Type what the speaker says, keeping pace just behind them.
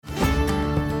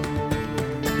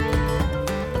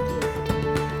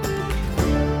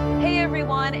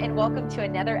and welcome to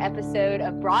another episode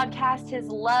of Broadcast His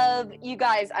Love. You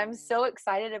guys, I'm so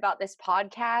excited about this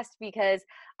podcast because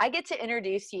I get to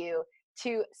introduce you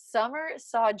to Summer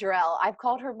Sawdrell. I've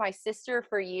called her my sister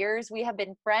for years. We have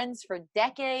been friends for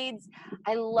decades.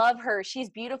 I love her. She's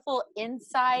beautiful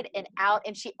inside and out,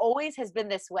 and she always has been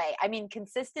this way. I mean,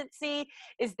 consistency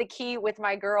is the key with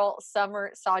my girl,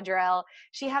 Summer Sawdrell.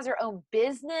 She has her own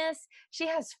business. She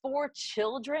has 4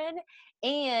 children,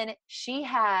 and she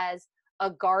has a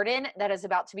garden that is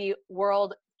about to be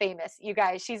world famous. You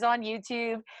guys, she's on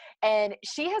YouTube and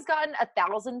she has gotten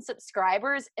 1,000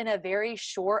 subscribers in a very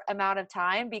short amount of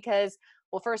time because,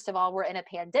 well, first of all, we're in a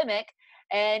pandemic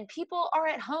and people are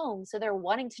at home. So they're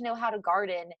wanting to know how to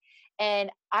garden. And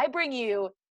I bring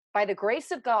you, by the grace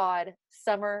of God,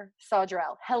 Summer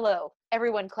Sawdrell. Hello.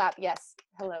 Everyone clap. Yes.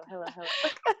 Hello, hello, hello.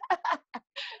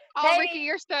 Oh, Hey. Ricky,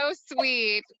 you're so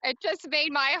sweet. It just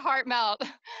made my heart melt.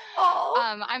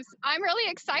 Oh. I'm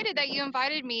really excited that you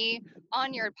invited me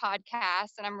on your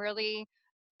podcast, and I'm really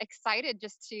excited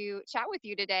just to chat with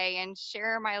you today and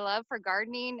share my love for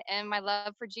gardening and my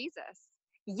love for Jesus.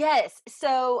 Yes.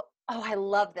 So, oh, I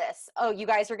love this. Oh, you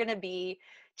guys are going to be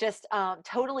just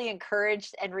totally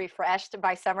encouraged and refreshed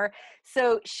by Summer.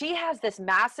 So, she has this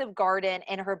massive garden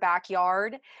in her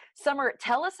backyard. Summer,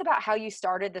 tell us about how you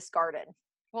started this garden.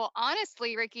 Well,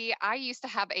 honestly, Ricky, I used to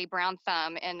have a brown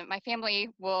thumb, and my family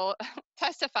will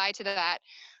testify to that.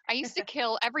 I used to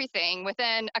kill everything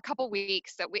within a couple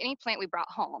weeks, any plant we brought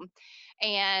home.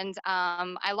 And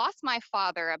I lost my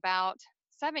father about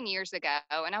 7 years ago,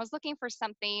 and I was looking for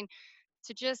something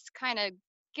to just kind of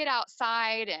get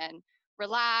outside and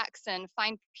relax and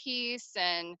find peace.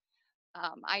 And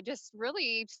I just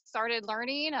really started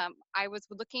learning. I was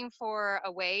looking for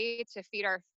a way to feed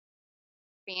our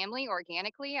family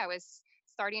organically. I was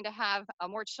starting to have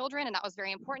more children, and that was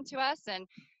very important to us. And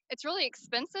it's really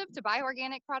expensive to buy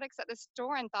organic products at the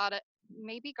store, and thought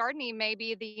maybe gardening may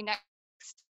be the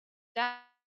next step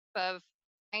of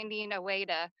finding a way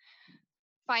to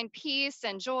find peace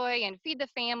and joy and feed the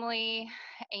family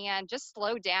and just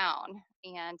slow down.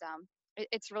 And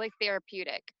it's really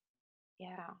therapeutic.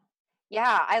 Yeah.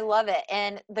 Yeah, I love it.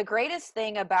 And the greatest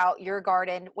thing about your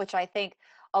garden, which I think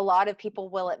a lot of people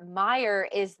will admire,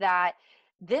 is that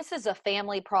this is a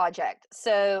family project.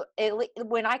 So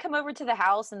when I come over to the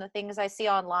house and the things I see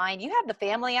online, you have the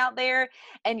family out there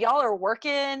and y'all are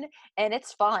working and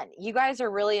it's fun. You guys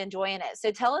are really enjoying it. So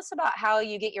tell us about how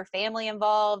you get your family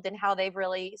involved and how they've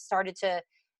really started to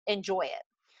enjoy it.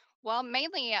 Well,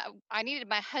 mainly I needed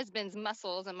my husband's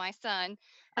muscles and my son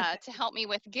to help me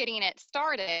with getting it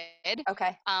started.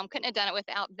 Okay. Couldn't have done it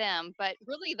without them. But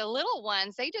really, the little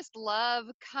ones, they just love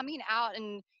coming out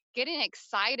and getting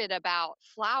excited about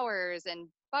flowers and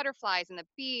butterflies and the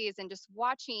bees, and just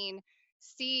watching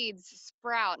seeds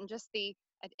sprout, and just the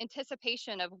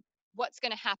anticipation of what's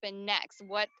going to happen next,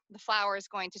 what the flower is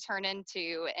going to turn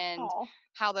into, and Oh.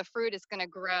 how the fruit is going to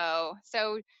grow.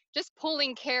 So just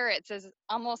pulling carrots is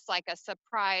almost like a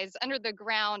surprise under the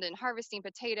ground, and harvesting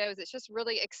potatoes. It's just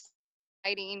really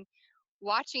exciting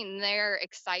watching their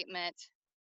excitement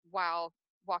while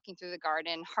walking through the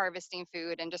garden, harvesting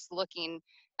food, and just looking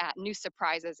at new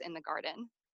surprises in the garden.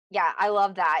 Yeah, I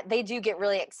love that. They do get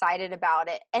really excited about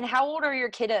it. And how old are your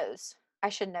kiddos? I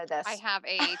should know I this. have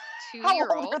a How two-year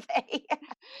old old. are they?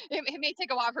 It may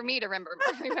take a while for me to remember.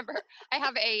 Remember, I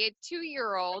have a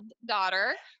 2-year-old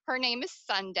daughter. Her name is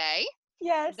Sunday.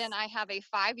 Then Yes. I have a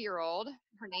 5-year-old.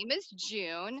 Her name is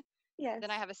June. Yes. Then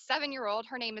I have a 7-year-old.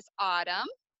 Her name is Autumn.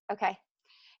 Okay.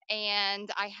 And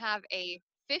I have a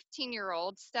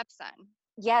 15-year-old stepson.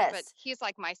 But Yes. he's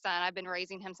like my son. I've been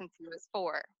raising him since he was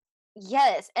 4.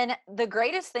 Yes. And the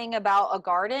greatest thing about a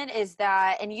garden is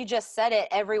that, and you just said it,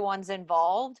 everyone's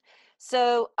involved.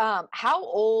 So, how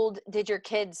old did your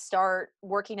kids start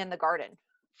working in the garden?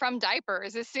 From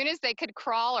diapers, as soon as they could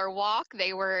crawl or walk,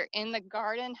 they were in the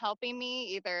garden helping me,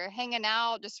 either hanging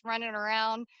out, just running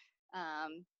around.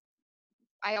 Um,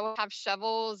 I always have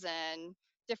shovels and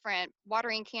different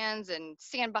watering cans and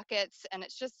sand buckets, and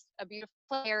it's just a beautiful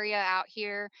area out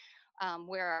here,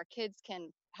 where our kids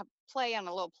can have play on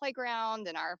a little playground,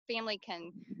 and our family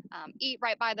can eat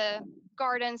right by the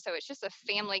garden. So it's just a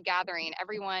family gathering.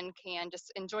 Everyone can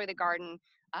just enjoy the garden,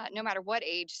 no matter what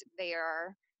age they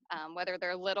are, whether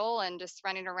they're little and just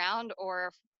running around, or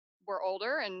if we're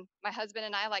older. And my husband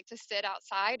and I like to sit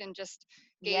outside and just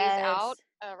gaze out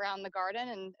Yes. around the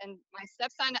garden, and my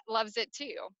stepson loves it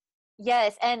too.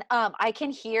 Yes, and I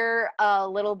can hear a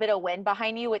little bit of wind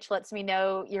behind you, which lets me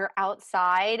know you're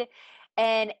outside.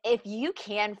 And if you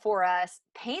can for us,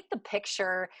 paint the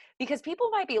picture because people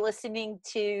might be listening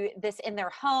to this in their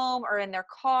home or in their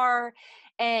car,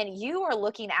 and you are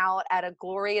looking out at a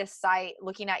glorious sight,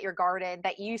 looking at your garden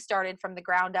that you started from the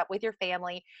ground up with your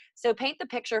family. So paint the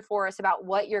picture for us about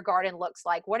what your garden looks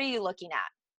like. What are you looking at?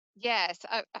 Yes,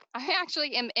 I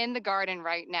actually am in the garden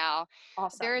right now.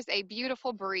 Awesome. There's a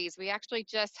beautiful breeze. We actually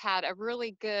just had a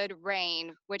really good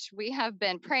rain, which we have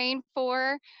been praying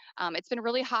for. It's been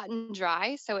really hot and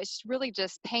dry, so it's really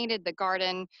just painted the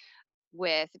garden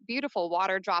with beautiful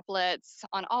water droplets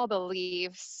on all the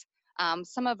leaves.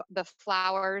 Some of the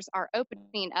flowers are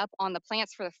opening up on the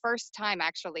plants for the first time,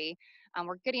 actually.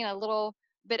 We're getting a little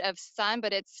bit of sun,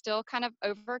 but it's still kind of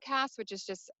overcast, which is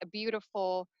just a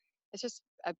beautiful, it's just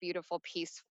a beautiful,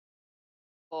 peaceful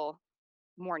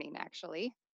morning,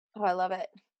 actually. Oh, I love it.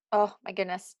 Oh my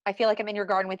goodness. I feel like I'm in your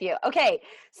garden with you. Okay.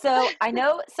 So I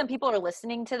know some people are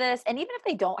listening to this, and even if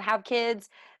they don't have kids,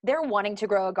 they're wanting to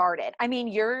grow a garden. I mean,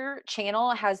 your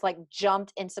channel has like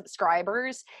jumped in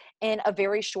subscribers in a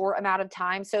very short amount of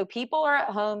time. So people are at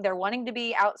home, they're wanting to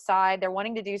be outside, they're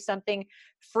wanting to do something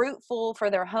fruitful for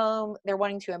their home, they're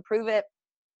wanting to improve it.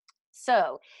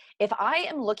 So, if I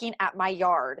am looking at my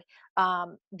yard,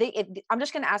 I'm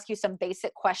just going to ask you some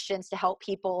basic questions to help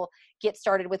people get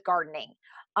started with gardening.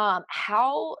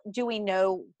 How do we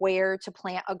know where to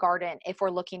plant a garden if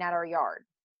we're looking at our yard?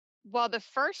 Well, the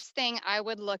first thing I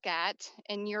would look at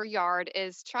in your yard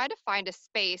is try to find a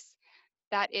space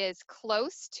that is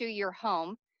close to your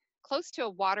home, close to a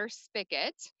water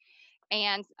spigot,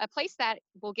 and a place that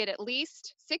will get at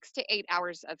least 6 to 8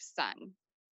 hours of sun.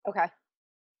 Okay.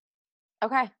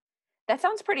 Okay. That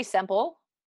sounds pretty simple.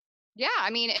 Yeah, I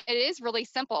mean, it is really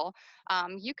simple.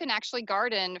 You can actually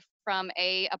garden from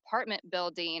a apartment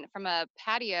building, from a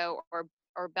patio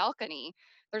or balcony.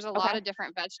 There's a lot Okay. of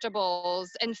different vegetables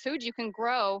and food you can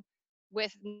grow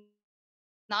with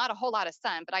not a whole lot of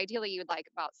sun, but ideally you'd like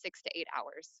about 6 to 8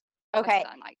 hours of Okay.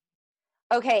 sunlight.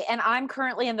 Okay. And I'm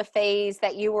currently in the phase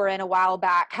that you were in a while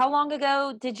back. How long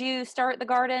ago did you start the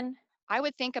garden? I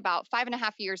would think about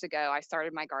 5.5 years ago I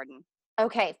started my garden.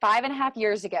 Okay, 5.5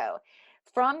 years ago.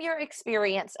 From your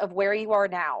experience of where you are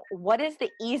now, what is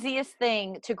the easiest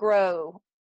thing to grow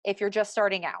if you're just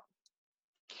starting out?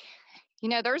 You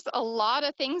know, there's a lot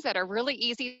of things that are really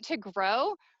easy to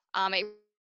grow. It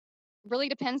really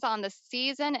depends on the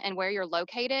season and where you're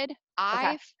located.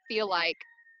 Okay, I feel like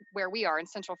where we are in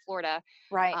Central Florida,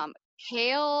 right. um,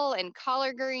 kale and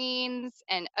collard greens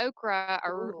and okra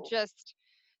are Ooh, just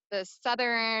the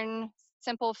southern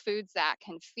simple foods that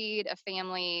can feed a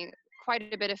family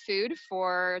quite a bit of food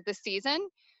for the season.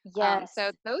 So yes.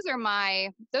 those are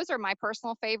my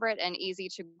personal favorite and easy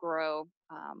to grow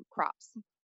crops.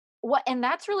 What and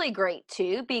that's really great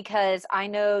too because I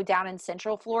know down in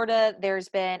Central Florida there's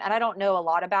been and I don't know a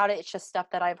lot about it, it's just stuff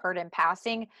that I've heard in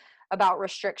passing about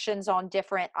restrictions on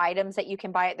different items that you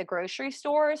can buy at the grocery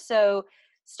store. So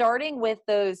starting with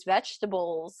those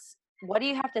vegetables, what do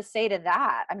you have to say to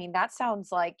that? I mean, that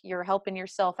sounds like you're helping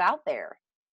yourself out there.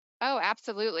 Oh,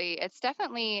 absolutely. It's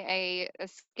definitely a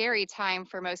scary time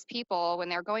for most people when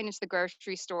they're going into the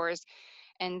grocery stores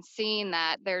and seeing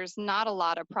that there's not a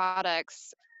lot of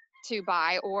products to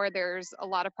buy, or there's a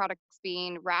lot of products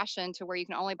being rationed to where you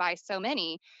can only buy so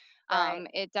many. Right.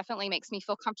 It definitely makes me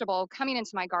feel comfortable coming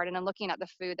into my garden and looking at the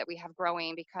food that we have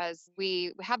growing because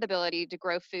we have the ability to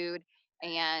grow food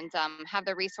and have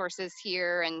the resources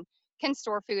here and can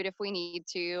store food if we need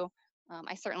to.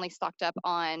 I certainly stocked up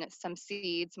on some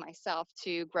seeds myself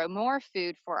to grow more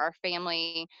food for our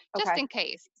family just Okay. in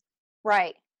case.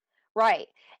 Right. Right.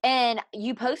 And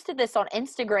you posted this on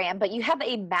Instagram, but you have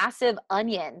a massive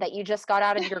onion that you just got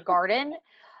out of your garden.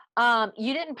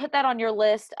 You didn't put that on your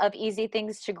list of easy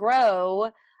things to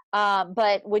grow.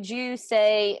 But would you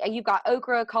say you've got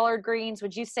okra, collard greens?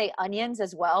 Would you say onions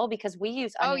as well? Because we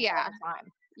use Oh, onions all yeah. the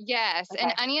time. Yes,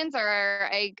 and Okay. onions are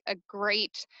a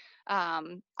great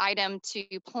item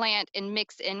to plant and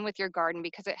mix in with your garden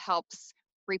because it helps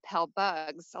repel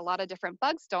bugs. A lot of different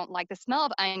bugs don't like the smell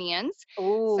of onions,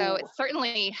 so Ooh. it's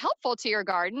certainly helpful to your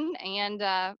garden. And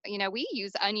we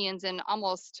use onions in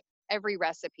almost every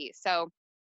recipe, so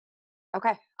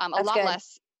Okay. a That's lot good.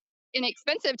 less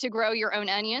inexpensive to grow your own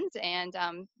onions and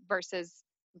versus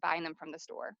buying them from the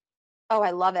store. Oh,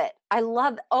 I love it.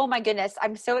 Oh my goodness.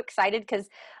 I'm so excited because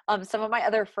some of my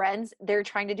other friends, they're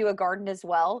trying to do a garden as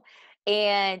well.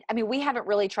 And I mean, we haven't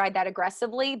really tried that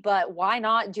aggressively, but why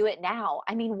not do it now?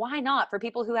 I mean, why not for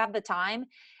people who have the time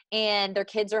and their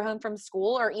kids are home from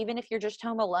school, or even if you're just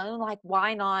home alone, like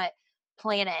why not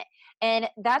plant it. And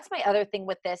that's my other thing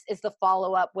with this is the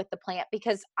follow up with the plant,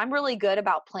 because I'm really good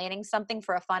about planning something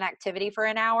for a fun activity for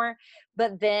an hour,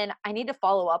 but then I need to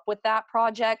follow up with that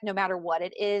project no matter what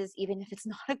it is, even if it's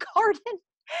not a garden.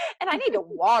 And I need to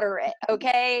water it,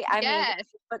 okay? I mean, Yes.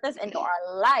 put this into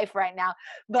our life right now.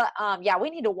 But yeah, we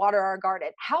need to water our garden.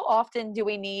 How often do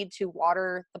we need to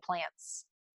water the plants?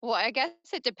 Well, I guess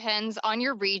it depends on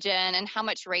your region and how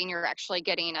much rain you're actually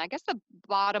getting. I guess the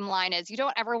bottom line is you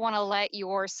don't ever want to let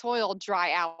your soil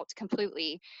dry out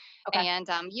completely. Okay. And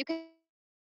you can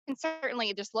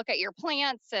certainly just look at your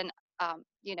plants and,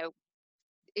 you know,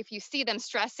 if you see them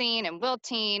stressing and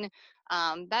wilting,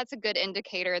 that's a good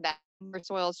indicator that your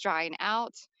soil is drying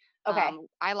out. Okay.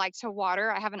 I like to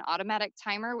water. I have an automatic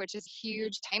timer, which is a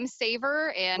huge time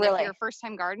saver. And if you're Really? a first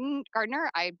time gardener,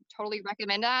 I totally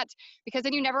recommend that because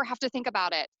then you never have to think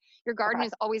about it. Your garden Okay.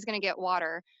 is always going to get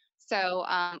water. So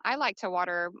I like to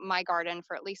water my garden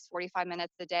for at least 45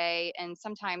 minutes a day. And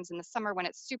sometimes in the summer when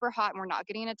it's super hot and we're not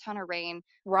getting a ton of rain,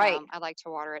 Right. I like to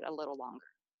water it a little longer.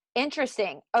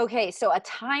 Interesting. Okay, so a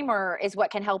timer is what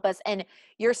can help us, and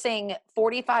you're saying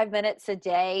 45 minutes a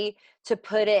day to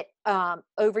put it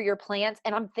over your plants.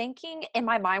 And I'm thinking in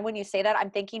my mind when you say that, I'm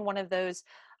thinking one of those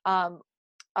um,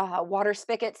 water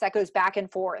spigots that goes back and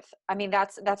forth. I mean,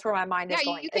 that's where my mind Yeah, is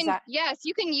going. you Is can, that yes,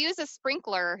 you can use a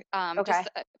sprinkler, okay? just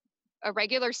a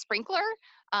regular sprinkler.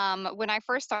 When I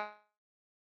first started,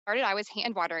 I was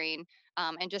hand watering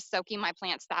and just soaking my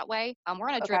plants that way. We're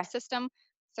on a drip Okay. system.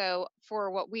 So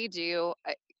for what we do,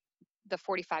 the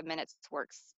 45 minutes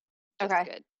works just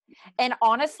Okay. good. And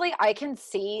honestly, I can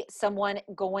see someone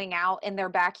going out in their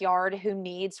backyard who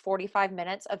needs 45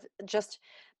 minutes of just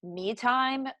me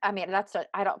time. I mean, that's a,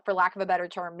 I don't, for lack of a better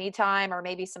term, me time or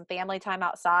maybe some family time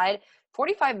outside.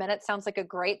 45 minutes sounds like a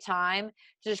great time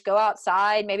to just go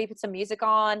outside, maybe put some music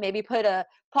on, maybe put a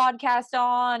podcast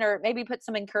on, or maybe put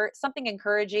something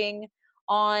encouraging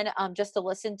on just to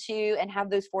listen to and have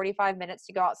those 45 minutes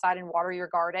to go outside and water your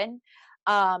garden.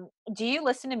 Do you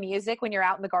listen to music when you're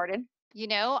out in the garden?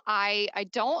 I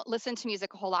don't listen to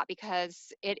music a whole lot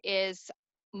because it is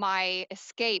my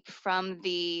escape from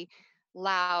the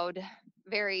loud,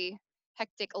 very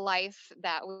hectic life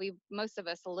that we most of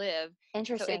us live. So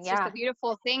Interesting. it's just a Yeah.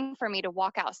 beautiful thing for me to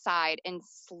walk outside and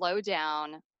slow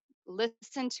down,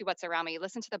 listen to what's around me,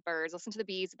 listen to the birds, listen to the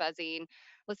bees buzzing,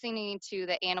 listening to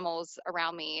the animals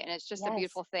around me, and it's just a Yes.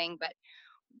 beautiful thing. But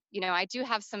I do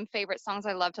have some favorite songs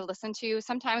I love to listen to.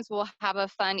 Sometimes we'll have a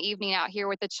fun evening out here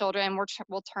with the children.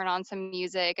 We'll turn on some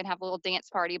music and have a little dance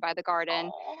party by the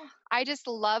garden. Oh, I just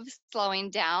love slowing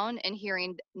down and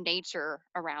hearing nature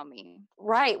around me.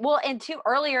 right. Well, and too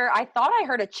earlier, I thought I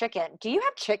heard a chicken. Do you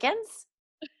have chickens?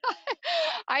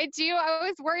 I do. I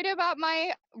was worried about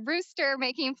my rooster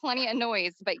making plenty of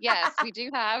noise, but yes, we do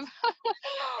have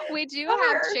we do have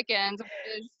Summer. chickens,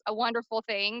 which is a wonderful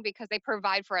thing because they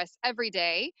provide for us every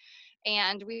day.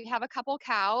 And we have a couple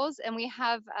cows and we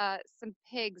have some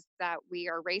pigs that we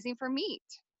are raising for meat.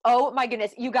 Oh my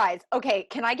goodness, you guys. Okay,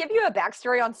 can I give you a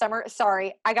backstory on Summer?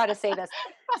 Sorry, I got to say this.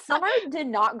 Summer did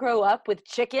not grow up with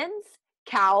chickens,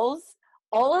 cows.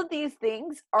 All of these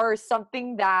things are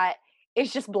something that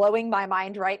is just blowing my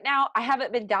mind right now. I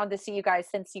haven't been down to see you guys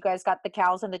since you guys got the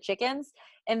cows and the chickens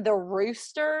and the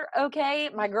rooster. Okay,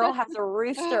 my girl has a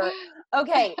rooster.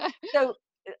 Okay, so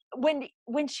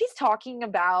when she's talking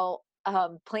about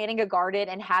planting a garden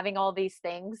and having all these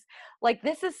things, like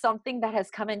this is something that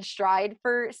has come in stride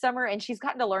for Summer, and she's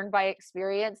gotten to learn by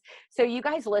experience. So you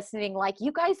guys listening, like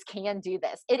you guys can do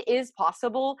this. It is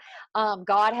possible.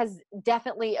 God has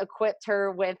definitely equipped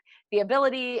her with the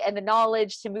ability and the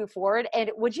knowledge to move forward.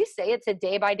 And would you say it's a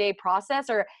day by day process,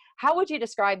 or how would you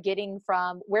describe getting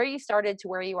from where you started to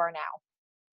where you are now?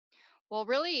 Well,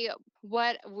 really,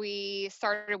 what we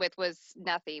started with was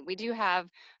nothing. We do have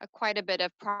quite a bit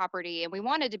of property, and we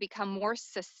wanted to become more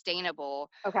sustainable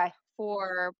Okay.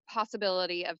 for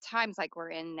possibility of times like we're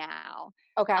in now.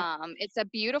 Okay. It's a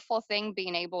beautiful thing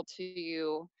being able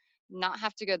to not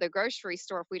have to go to the grocery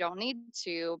store if we don't need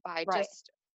to by Right.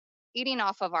 just eating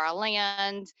off of our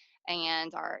land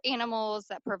and our animals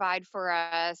that provide for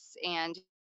us. And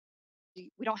we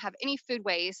don't have any food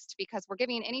waste because we're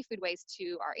giving any food waste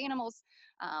to our animals.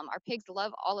 Our pigs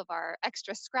love all of our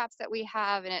extra scraps that we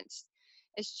have, and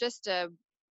it's just a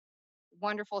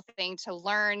wonderful thing to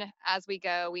learn as we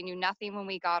go. We knew nothing when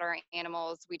we got our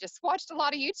animals. We just watched a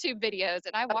lot of YouTube videos,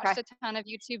 and I Okay. watched a ton of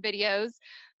YouTube videos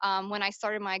when I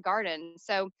started my garden.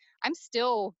 So I'm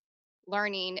still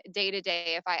learning day to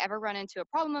day. If I ever run into a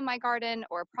problem in my garden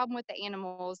or a problem with the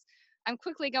animals, I'm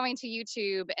quickly going to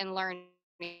YouTube and learning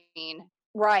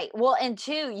Right. Well, and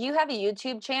two, you have a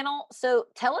YouTube channel. So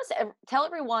tell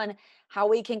everyone how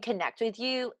we can connect with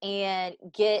you and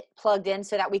get plugged in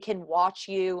so that we can watch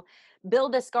you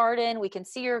build this garden, we can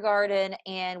see your garden,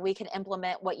 and we can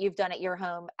implement what you've done at your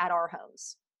home at our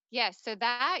homes. Yes, so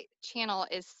that channel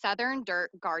is Southern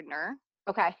Dirt Gardener.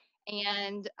 Okay.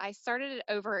 And I started it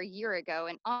over a year ago.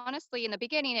 And honestly, in the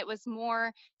beginning, it was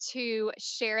more to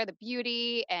share the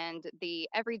beauty and the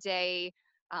everyday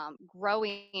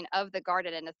growing of the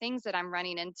garden and the things that I'm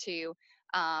running into,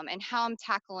 and how I'm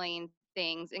tackling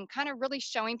things, and kind of really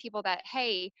showing people that,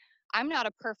 hey, I'm not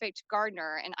a perfect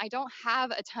gardener and I don't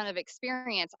have a ton of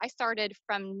experience. I started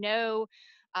from no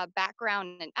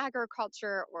background in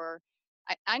agriculture, or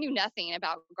I knew nothing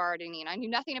about gardening. I knew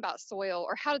nothing about soil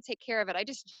or how to take care of it. I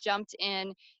just jumped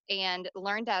in and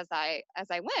learned as I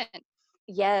went.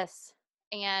 Yes.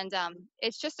 And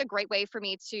it's just a great way for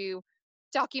me to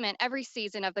document every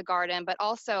season of the garden, but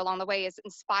also along the way is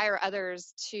inspire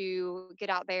others to get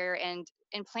out there and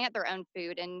plant their own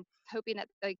food, and hoping that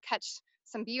they catch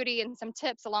some beauty and some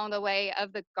tips along the way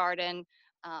of the garden.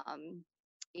 Um,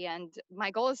 and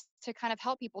my goal is to kind of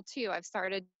help people too. I've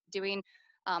started doing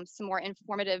some more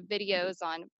informative videos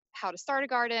on how to start a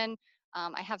garden.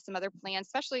 I have some other plans,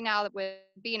 especially now that with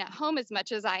being at home as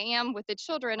much as I am with the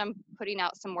children. I'm putting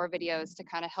out some more videos to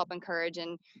kind of help encourage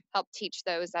and help teach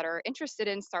those that are interested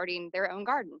in starting their own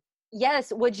garden.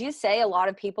 Yes. Would you say a lot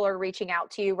of people are reaching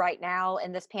out to you right now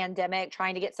in this pandemic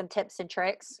trying to get some tips and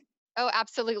tricks? Oh,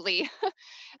 absolutely.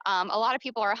 A lot of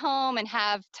people are home and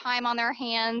have time on their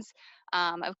hands.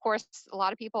 Of course, a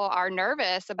lot of people are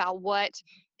nervous about what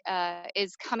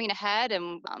is coming ahead,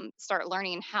 and start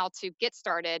learning how to get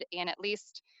started and at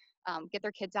least get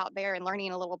their kids out there and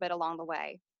learning a little bit along the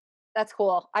way. That's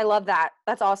cool. I love that.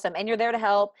 That's awesome. And you're there to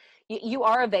help. You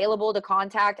are available to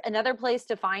contact. Another place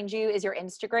to find you is your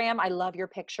Instagram. I love your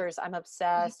pictures. I'm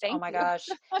obsessed. Oh Thank my you. gosh.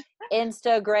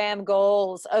 Instagram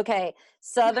goals. Okay.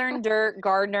 Southern Dirt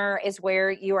Gardener is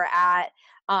where you are at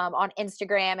on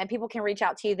Instagram, and people can reach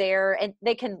out to you there and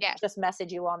they can Yes. just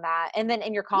message you on that. And then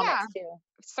in your Yeah, comments too.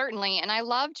 certainly. And I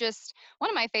love just one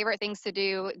of my favorite things to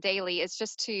do daily is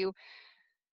just to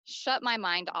shut my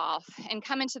mind off and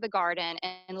come into the garden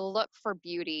and look for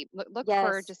beauty. Look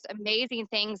for Yes. just amazing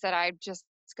things that I just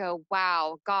go,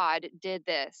 wow, God did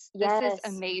this. This is Yes.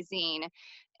 amazing.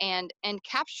 And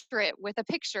capture it with a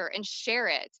picture and share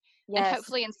it, and Yes.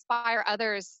 hopefully inspire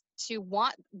others to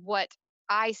want what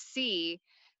I see,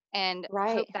 and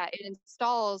Right. hope that it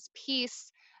installs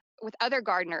peace with other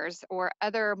gardeners or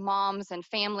other moms and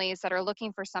families that are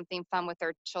looking for something fun with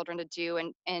their children to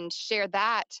do, and share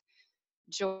that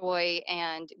joy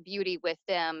and beauty with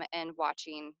them, and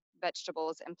watching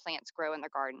vegetables and plants grow in their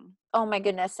garden. Oh my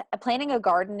goodness. Planting a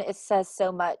garden it says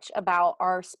so much about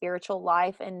our spiritual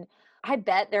life. And I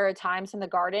bet there are times in the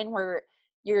garden where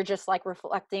you're just like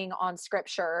reflecting on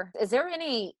scripture. Is there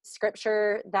any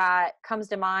scripture that comes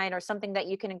to mind or something that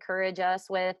you can encourage us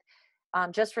with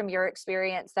just from your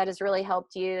experience that has really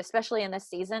helped you, especially in this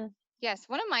season? Yes,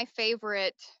 one of my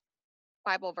favorite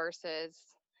Bible verses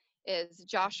is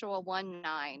Joshua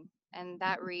 1:9, and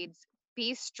that reads,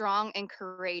 "Be strong and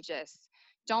courageous.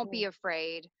 Don't Mm. be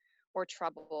afraid or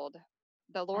troubled.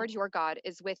 The Lord your God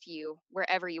is with you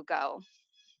wherever you go."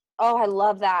 Oh, I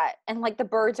love that. And like the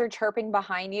birds are chirping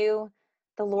behind you.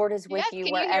 The Lord is with Yes, you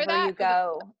can you hear wherever that? you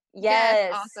go. Yes,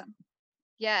 Yes. awesome.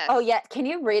 Yes, Oh, yeah. Can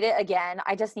you read it again?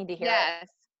 I just need to hear it. yes.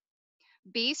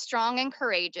 Be strong and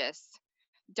courageous.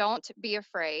 Don't be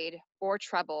afraid or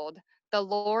troubled. The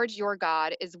Lord your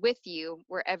God is with you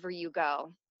wherever you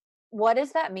go. What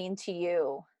does that mean to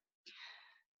you?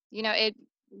 You know, it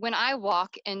when I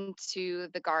walk into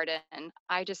the garden,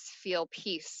 I just feel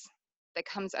peace that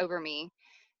comes over me,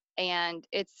 and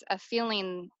it's a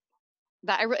feeling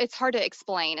that it's hard to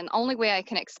explain. And the only way I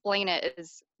can explain it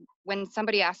is when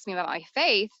somebody asks me about my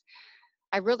faith.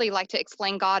 I really like to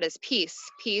explain God as peace,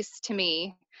 peace to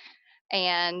me,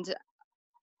 and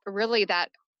really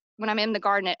that when I'm in the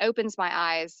garden, it opens my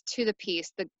eyes to the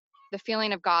peace, the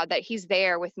feeling of God, that He's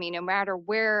there with me no matter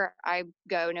where I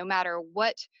go, no matter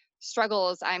what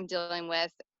struggles I'm dealing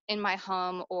with in my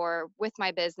home or with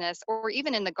my business or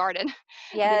even in the garden,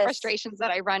 the Yes. frustrations that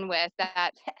I run with.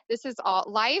 That this is all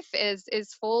life is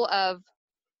full of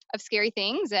scary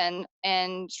things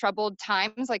and troubled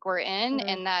times like we're in, Mhm,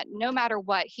 and that no matter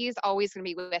what, He's always going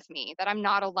to be with me, that I'm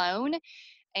not alone.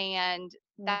 And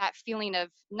mhm. that feeling of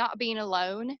not being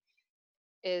alone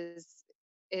is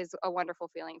is a wonderful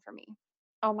feeling for me.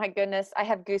 Oh my goodness, I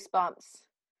have goosebumps.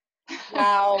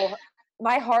 Wow.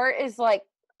 My heart is like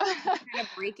kind of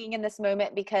breaking in this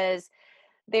moment because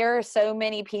there are so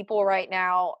many people right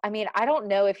now. I mean, I don't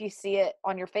know if you see it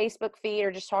on your Facebook feed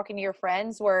or just talking to your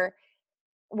friends, where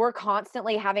we're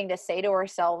constantly having to say to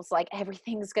ourselves, like,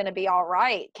 everything's going to be all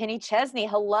right. Kenny Chesney,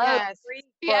 hello. Yes. Preach,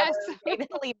 brother. Yes. David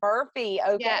Lee Murphy,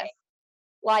 okay. Yes.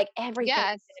 Like, everything's going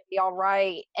Yes. to be all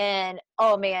right. And,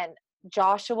 oh man,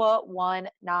 Joshua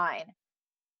 1:9.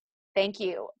 Thank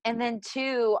you. And then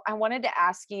two, I wanted to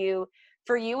ask you,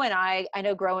 for you and I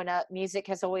know growing up, music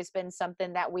has always been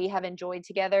something that we have enjoyed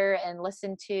together and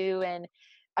listened to. And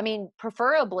I mean,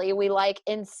 preferably we like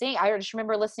NSYNC. I just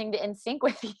remember listening to NSYNC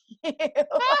with you.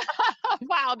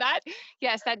 Wow,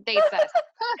 yes, that dates us.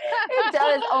 It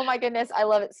does. Oh my goodness. I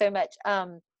love it so much.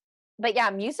 But yeah,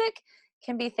 music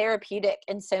can be therapeutic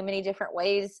in so many different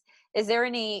ways. Is there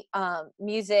any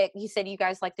music, you said you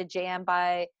guys like to jam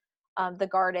by the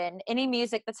garden, any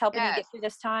music that's helping you get Yes. through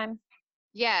this time?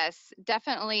 Yes,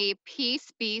 definitely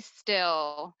Peace Be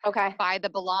Still Okay. by The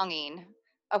Belonging.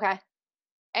 Okay.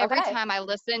 Every Okay. time I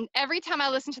listen, every time I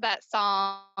listen to that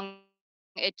song,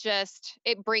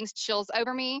 it brings chills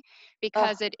over me Oh,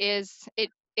 because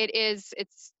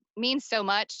it's means so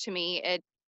much to me.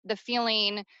 The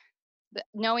feeling,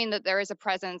 knowing that there is a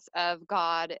presence of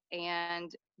God,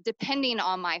 and depending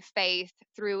on my faith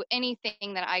through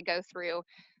anything that I go through.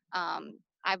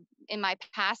 I've in my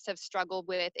past have struggled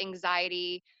with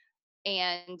anxiety,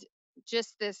 and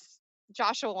just this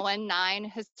Joshua 1:9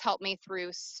 has helped me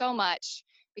through so much,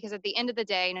 because at the end of the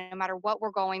day, no matter what we're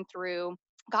going through,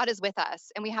 God is with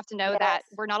us, and we have to know that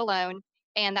yes. we're not alone,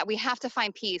 and that we have to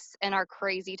find peace in our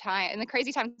crazy time, in the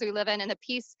crazy times we live in, and the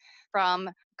peace from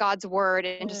God's word,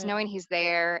 and just Mm. knowing He's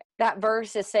there. That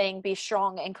verse is saying, be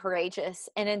strong and courageous.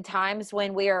 And in times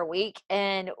when we are weak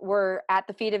and we're at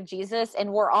the feet of Jesus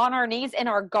and we're on our knees in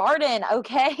our garden,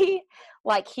 okay?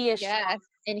 Like, he is strong Yes,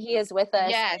 and he is with us.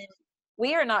 yes,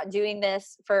 We are not doing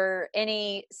this for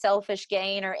any selfish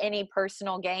gain or any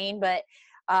personal gain, but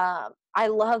I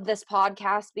love this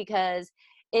podcast because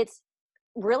it's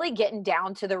really getting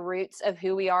down to the roots of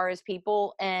who we are as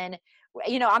people. And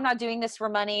I'm not doing this for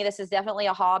money. This is definitely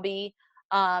a hobby.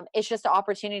 It's just an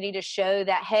opportunity to show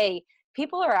that, hey,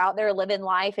 people are out there living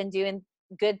life and doing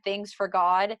good things for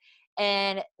God,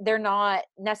 and they're not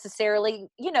necessarily,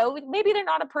 maybe they're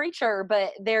not a preacher,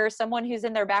 but they're someone who's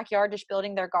in their backyard just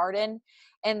building their garden,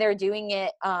 and they're doing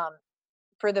it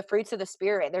for the fruits of the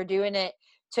spirit. They're doing it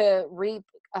to reap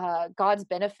God's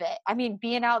benefit. I mean,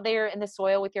 being out there in the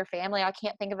soil with your family, I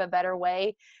can't think of a better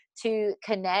way to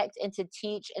connect and to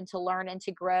teach and to learn and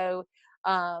to grow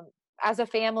um, as a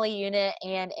family unit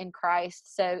and in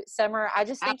Christ. So, Summer, I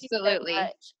just thank you so absolutely.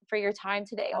 much for your time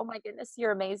today. Oh my goodness,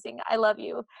 you're amazing. I love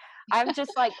you. I've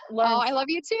just like Oh, learned I love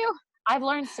you too. I've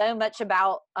learned so much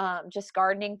about just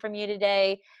gardening from you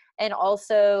today, and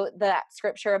also that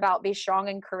scripture about be strong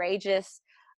and courageous.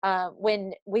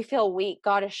 When we feel weak,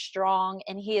 God is strong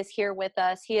and He is here with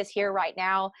us. He is here right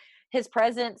now. His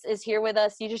presence is here with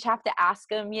us. You just have to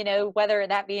ask Him, whether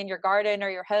that be in your garden or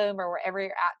your home or wherever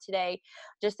you're at today.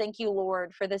 Just thank you,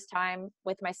 Lord, for this time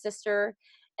with my sister.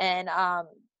 And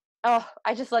oh,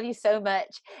 I just love you so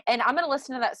much. And I'm going to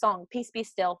listen to that song, Peace Be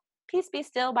Still. Peace Be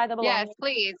Still by The Yes, Belonging.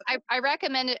 please. I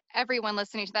recommend everyone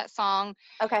listening to that song,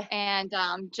 Okay. and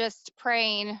just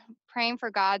praying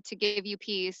for God to give you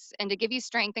peace and to give you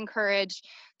strength and courage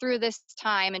through this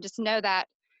time, and just know that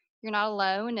you're not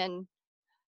alone, and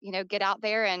get out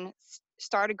there and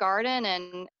start a garden,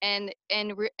 and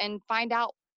find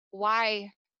out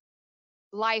why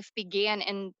life began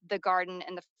in the garden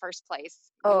in the first place.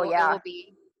 Oh, yeah.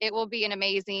 It will be an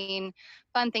amazing,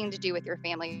 fun thing to do with your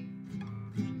family,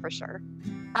 for sure.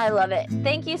 I love it.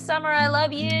 Thank you, Summer. I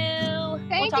love you. We'll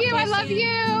Thank talk you. to I you love soon.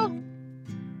 you.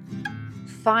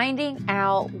 Finding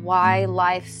out why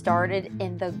life started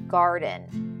in the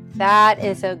garden. That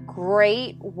is a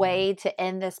great way to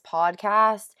end this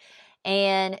podcast.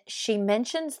 And she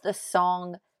mentions the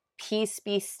song Peace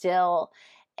Be Still.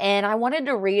 And I wanted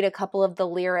to read a couple of the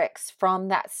lyrics from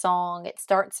that song. It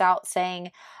starts out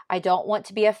saying, I don't want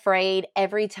to be afraid.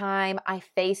 Every time I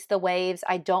face the waves,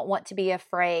 I don't want to be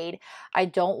afraid. I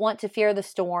don't want to fear the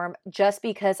storm. Just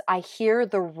because I hear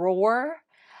the roar,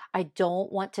 I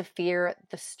don't want to fear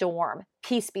the storm.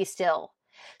 Peace be still.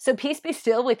 So peace be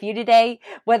still with you today,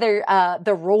 whether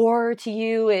the roar to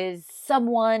you is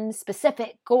someone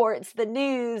specific, or it's the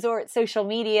news, or it's social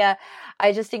media.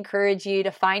 I just encourage you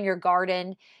to find your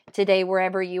garden today,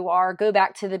 wherever you are. Go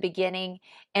back to the beginning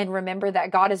and remember that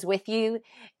God is with you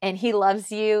and He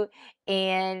loves you,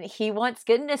 and He wants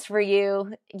goodness for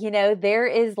you. You know, there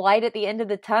is light at the end of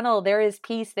the tunnel. There is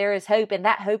peace. There is hope. And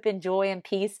that hope and joy and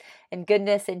peace and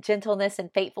goodness and gentleness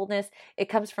and faithfulness, it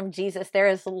comes from Jesus. There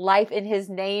is life in His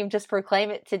name. Just proclaim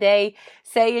it today.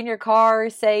 Say in your car,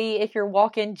 say if you're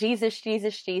walking, Jesus,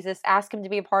 Jesus, Jesus. Ask Him to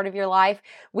be a part of your life.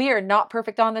 We are not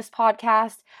perfect on this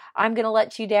podcast. I'm going to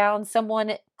let you down.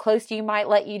 Someone close to you might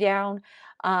let you down.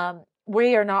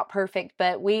 We are not perfect,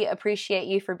 but we appreciate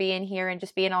you for being here and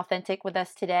just being authentic with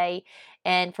us today,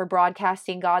 and for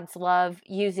broadcasting God's love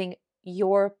using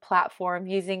your platform,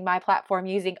 using my platform,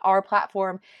 using our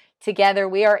platform together.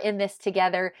 We are in this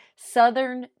together.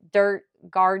 Southern Dirt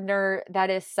Gardener,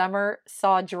 that is Summer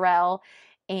Sawdrell.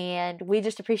 And we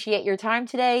just appreciate your time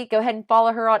today. Go ahead and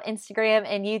follow her on Instagram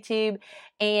and YouTube,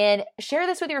 and share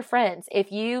this with your friends.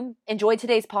 If you enjoyed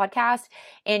today's podcast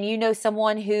and you know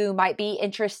someone who might be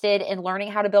interested in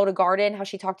learning how to build a garden, how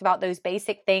she talked about those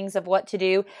basic things of what to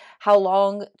do, how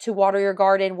long to water your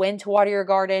garden, when to water your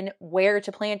garden, where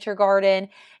to plant your garden,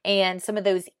 and some of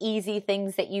those easy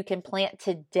things that you can plant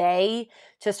today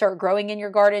to start growing in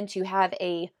your garden to have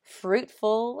a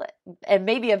fruitful and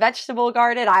maybe a vegetable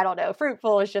garden. I don't know.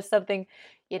 Fruitful is just something,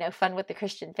 you know, fun with the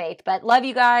Christian faith. But love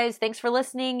you guys. Thanks for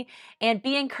listening, and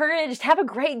be encouraged. Have a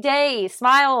great day.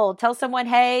 Smile. Tell someone,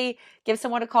 hey, give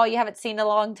someone a call you haven't seen in a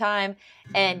long time,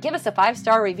 and give us a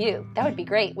 5-star review. That would be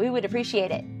great. We would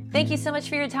appreciate it. Thank you so much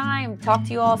for your time. Talk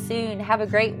to you all soon. Have a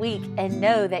great week, and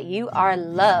know that you are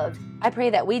loved. I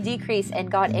pray that we decrease and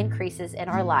God increases in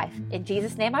our life. In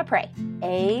Jesus' name I pray.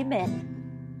 Amen.